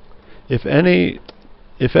 if any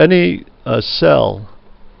cell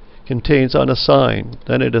contains unassigned,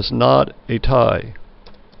 then it is not a tie.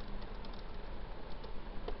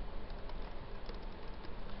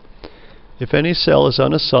 If any cell is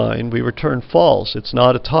unassigned, we return false. It's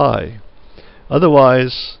not a tie.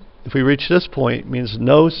 Otherwise, if we reach this point, it means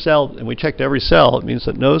no cell, and we checked every cell, it means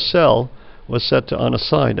that no cell was set to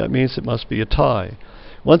unassigned. That means it must be a tie.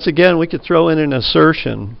 Once again, we could throw in an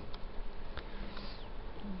assertion,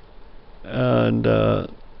 and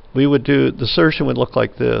we would do, the assertion would look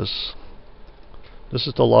like this. This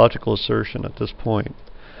is the logical assertion at this point,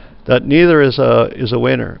 that neither is a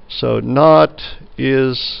winner. So not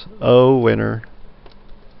is O winner,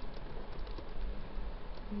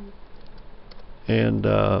 and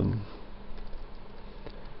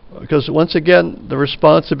because once again the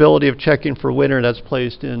responsibility of checking for winner, that's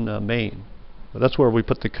placed in main. That's where we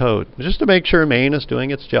put the code. Just to make sure main is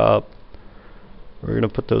doing its job, we're going to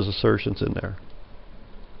put those assertions in there.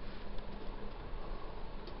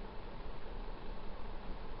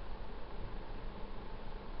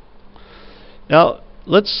 Now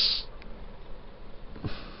let's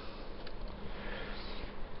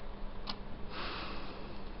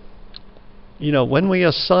when we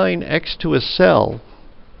assign X to a cell,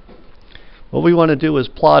 what we want to do is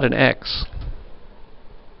plot an X.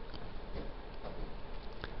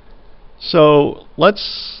 So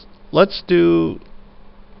let's add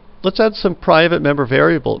some private member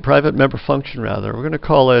function rather. We're going to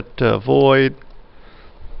call it void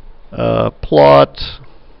plot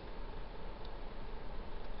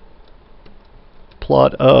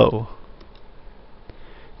O,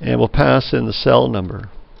 and we'll pass in the cell number.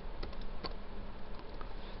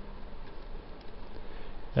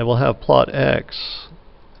 And we'll have plot X.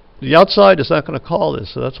 The outside is not going to call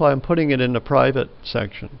this, so that's why I'm putting it in the private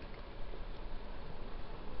section.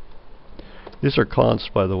 These are consts,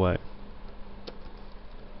 by the way.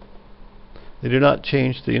 They do not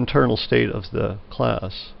change the internal state of the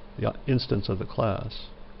class, the instance of the class.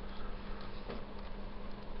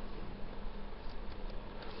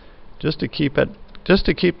 just to keep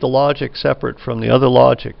the logic separate from the other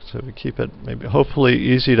logic, so we keep it maybe hopefully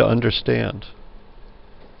easy to understand.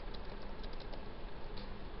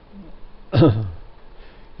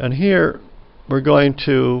 And here we're going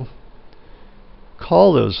to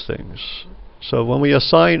call those things. So when we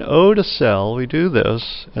assign O to cell, we do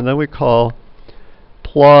this, and then we call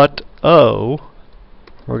plot O.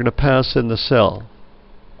 We're going to pass in the cell.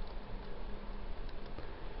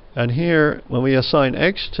 And here, when we assign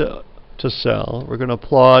X to cell, we're going to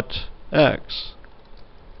plot X.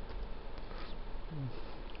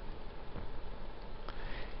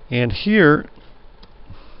 And here,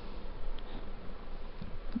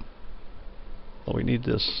 oh, we need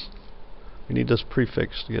this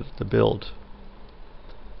prefix to get the build.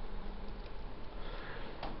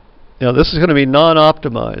 Now this is going to be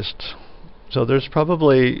non-optimized, so there's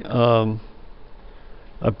probably a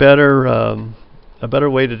better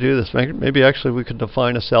way to do this. Maybe actually we could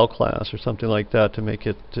define a cell class or something like that to make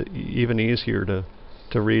it even easier to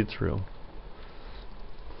read through.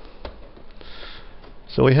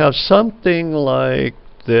 So we have something like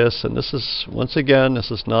this, and this is, once again, this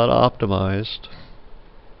is not optimized.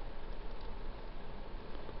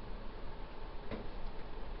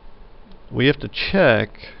 We have to check.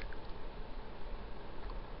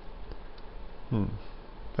 We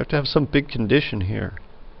have to have some big condition here.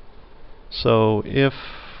 So if,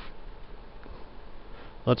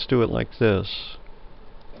 let's do it like this.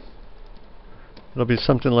 It'll be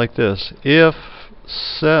something like this. If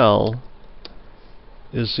cell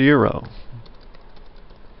is 0,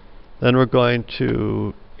 then we're going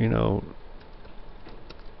to,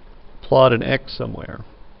 plot an X somewhere.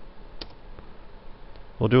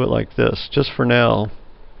 We'll do it like this. Just for now,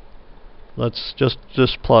 let's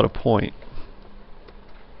just plot a point.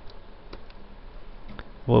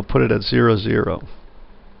 We'll put it at 0, 0.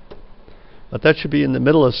 But that should be in the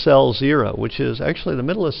middle of cell 0, which is actually the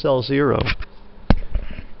middle of cell 0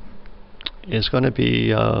 is going to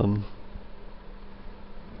be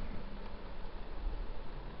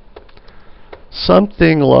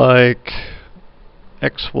something like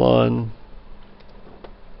x1,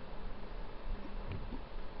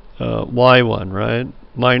 y1, right?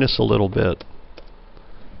 Minus a little bit.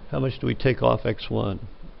 How much do we take off x1?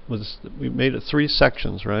 We made it 3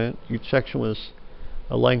 sections, right? Each section was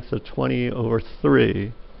a length of 20 over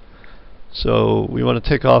 3. So we want to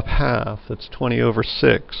take off half. That's 20 over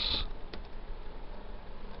 6.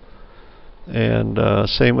 And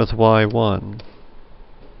same with y1.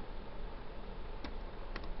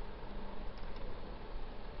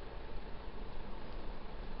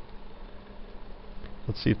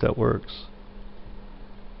 Let's see if that works.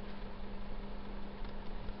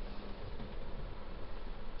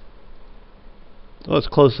 Oh, it's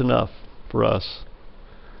close enough for us.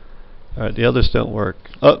 Alright, the others don't work.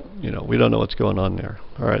 Oh, we don't know what's going on there.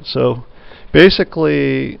 Alright, so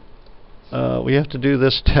basically we have to do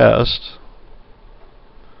this test.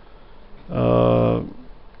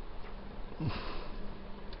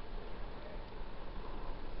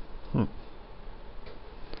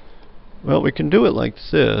 Well, we can do it like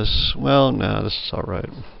this. Well, nah, this is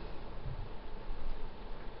alright.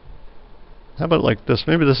 How about like this?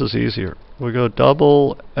 Maybe this is easier. We go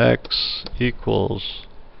double X equals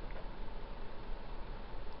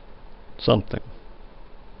something.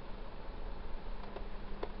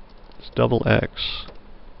 It's double X,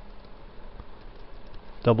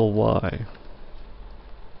 double Y.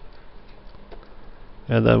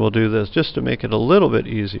 And then we'll do this just to make it a little bit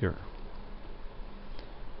easier.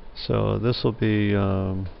 So this will be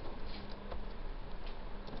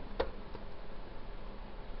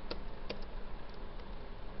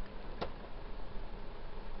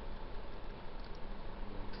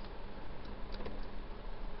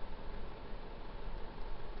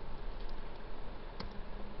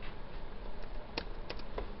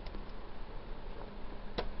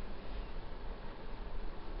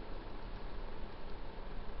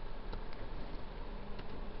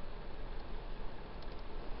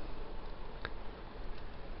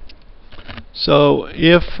so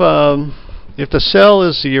if the cell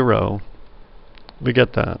is 0, we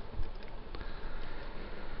get that.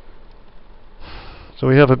 So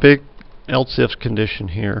we have a big else if condition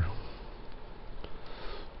here.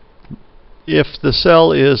 If the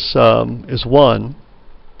cell is 1,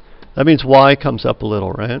 that means y comes up a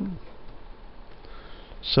little, right?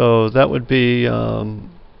 So that would be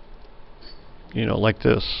like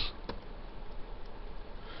this.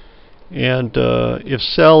 And if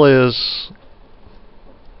cell is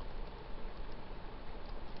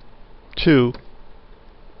 2,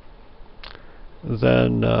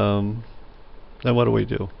 then what do we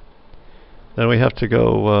do? then we have to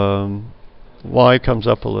go, y comes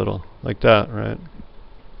up a little, like that, right?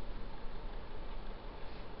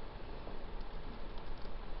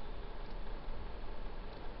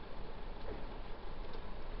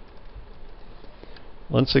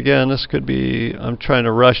 Once again, this could be, I'm trying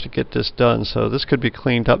to rush to get this done, so this could be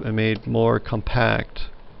cleaned up and made more compact.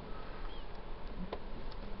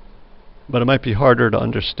 But it might be harder to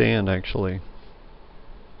understand, actually.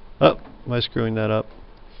 Oh, am I screwing that up?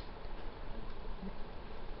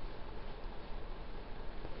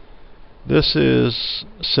 This is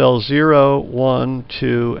cell 0, 1,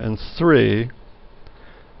 2, and 3.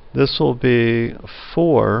 This will be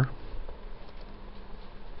 4,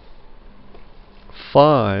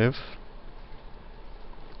 5.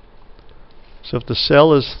 So if the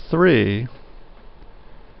cell is 3,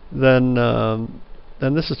 then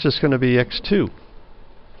this is just going to be x2.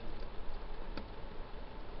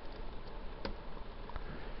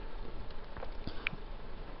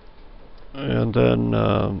 And then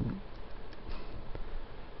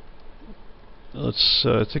I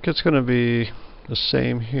think it's going to be the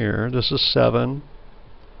same here. This is 7.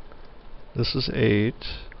 This is 8.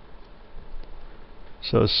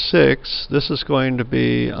 So 6, this is going to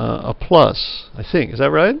be a plus, I think. Is that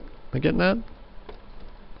right? Am I getting that? I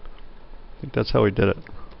think that's how we did it.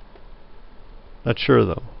 Not sure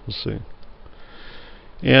though. We'll see.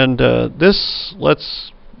 And this,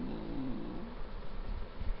 let's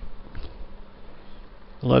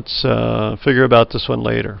figure about this one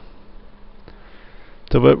later.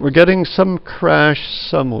 So but we're getting some crash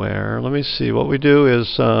somewhere. Let me see. What we do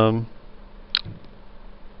is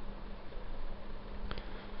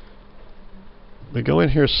we go in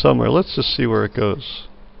here somewhere. Let's just see where it goes.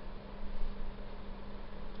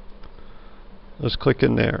 Let's click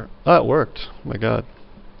in there. Ah, it worked. Oh my God.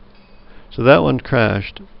 So that one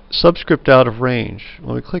crashed. Subscript out of range.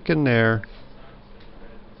 When we click in there.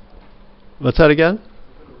 What's that again?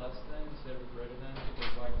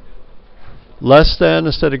 Less than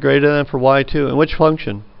instead of greater than for y2. And which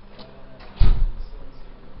function?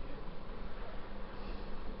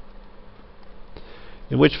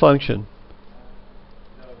 In which function?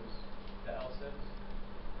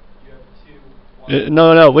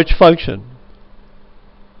 No, which function?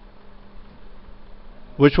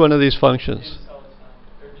 Which one of these functions?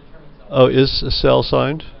 Oh, is a cell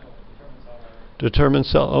signed? Determine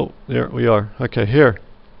cell. Oh, there we are. Okay, here.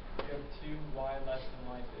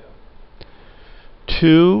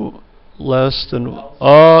 2 less than. Oh,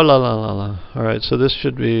 la la la la. All right, so this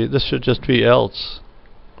should just be else.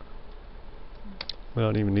 We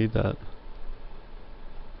don't even need that.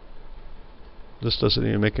 This doesn't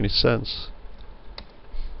even make any sense.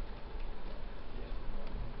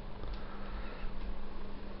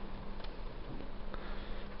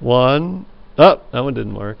 One. Oh, that one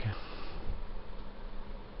didn't work.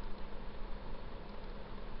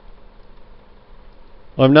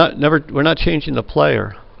 Well, we're not changing the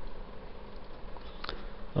player.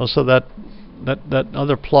 Also, that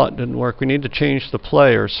other plot didn't work. We need to change the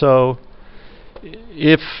player. So,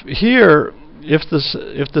 if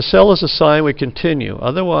the cell is assigned, we continue.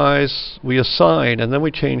 Otherwise, we assign and then we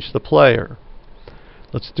change the player.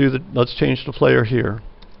 Let's change the player here.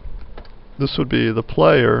 This would be the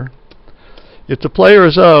player. If the player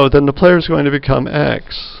is O, then the player is going to become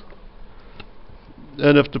X.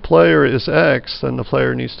 And if the player is X, then the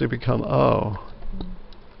player needs to become O.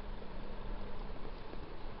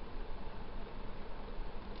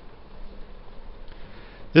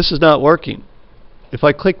 This is not working. If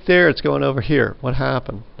I click there, it's going over here. What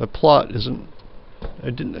happened? The plot isn't.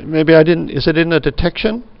 Maybe I didn't. Is it in the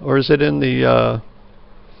detection or is it in the?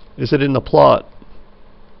 Is it in the plot?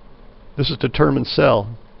 This is determined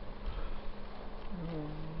cell.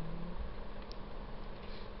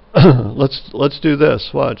 Let's do this.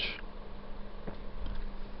 Watch.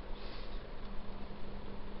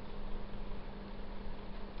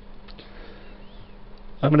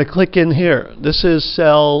 I'm going to click in here. This is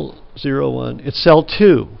cell 01. It's cell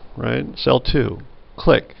 2, right? Cell 2.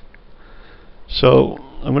 Click. So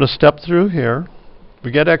I'm going to step through here.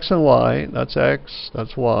 We get X and Y. That's X.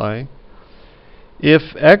 That's Y.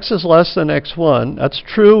 If X is less than X1, that's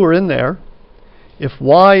true. We're in there. If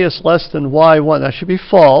Y is less than Y1, that should be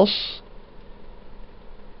false.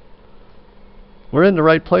 We're in the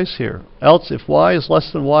right place here. Else, if Y is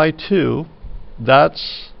less than Y2,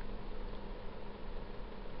 that's...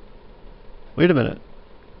 Wait a minute.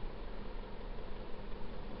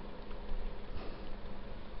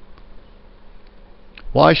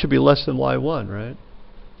 Y should be less than Y1, right?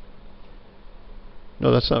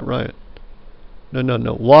 No, that's not right.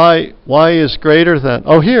 No. Y is greater than...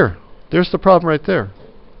 Oh, here. There's the problem right there.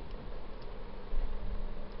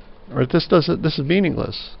 Or this doesn't, this is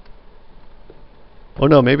meaningless. Oh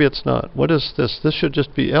no, maybe it's not. What is this? This should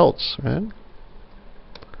just be else, right?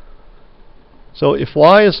 So if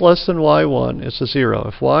y is less than y1, it's a 0.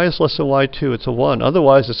 If y is less than y2, it's a 1.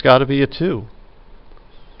 Otherwise, it's got to be a 2.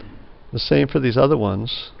 The same for these other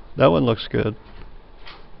ones. That one looks good.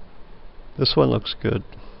 This one looks good.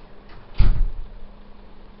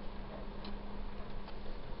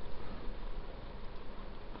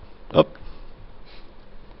 Oh.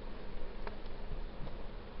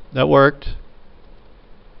 That worked.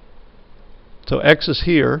 So x is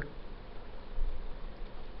here.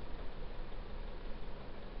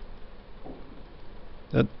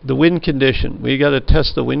 The win condition. We got to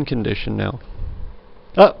test the win condition now.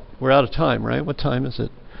 Oh, we're out of time, right? What time is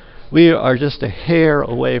it? We are just a hair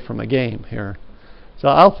away from a game here. So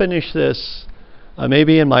I'll finish this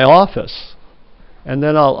maybe in my office, and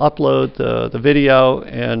then I'll upload the video,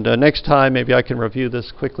 and next time maybe I can review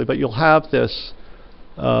this quickly, but you'll have this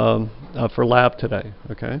for lab today,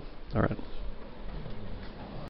 okay? All right.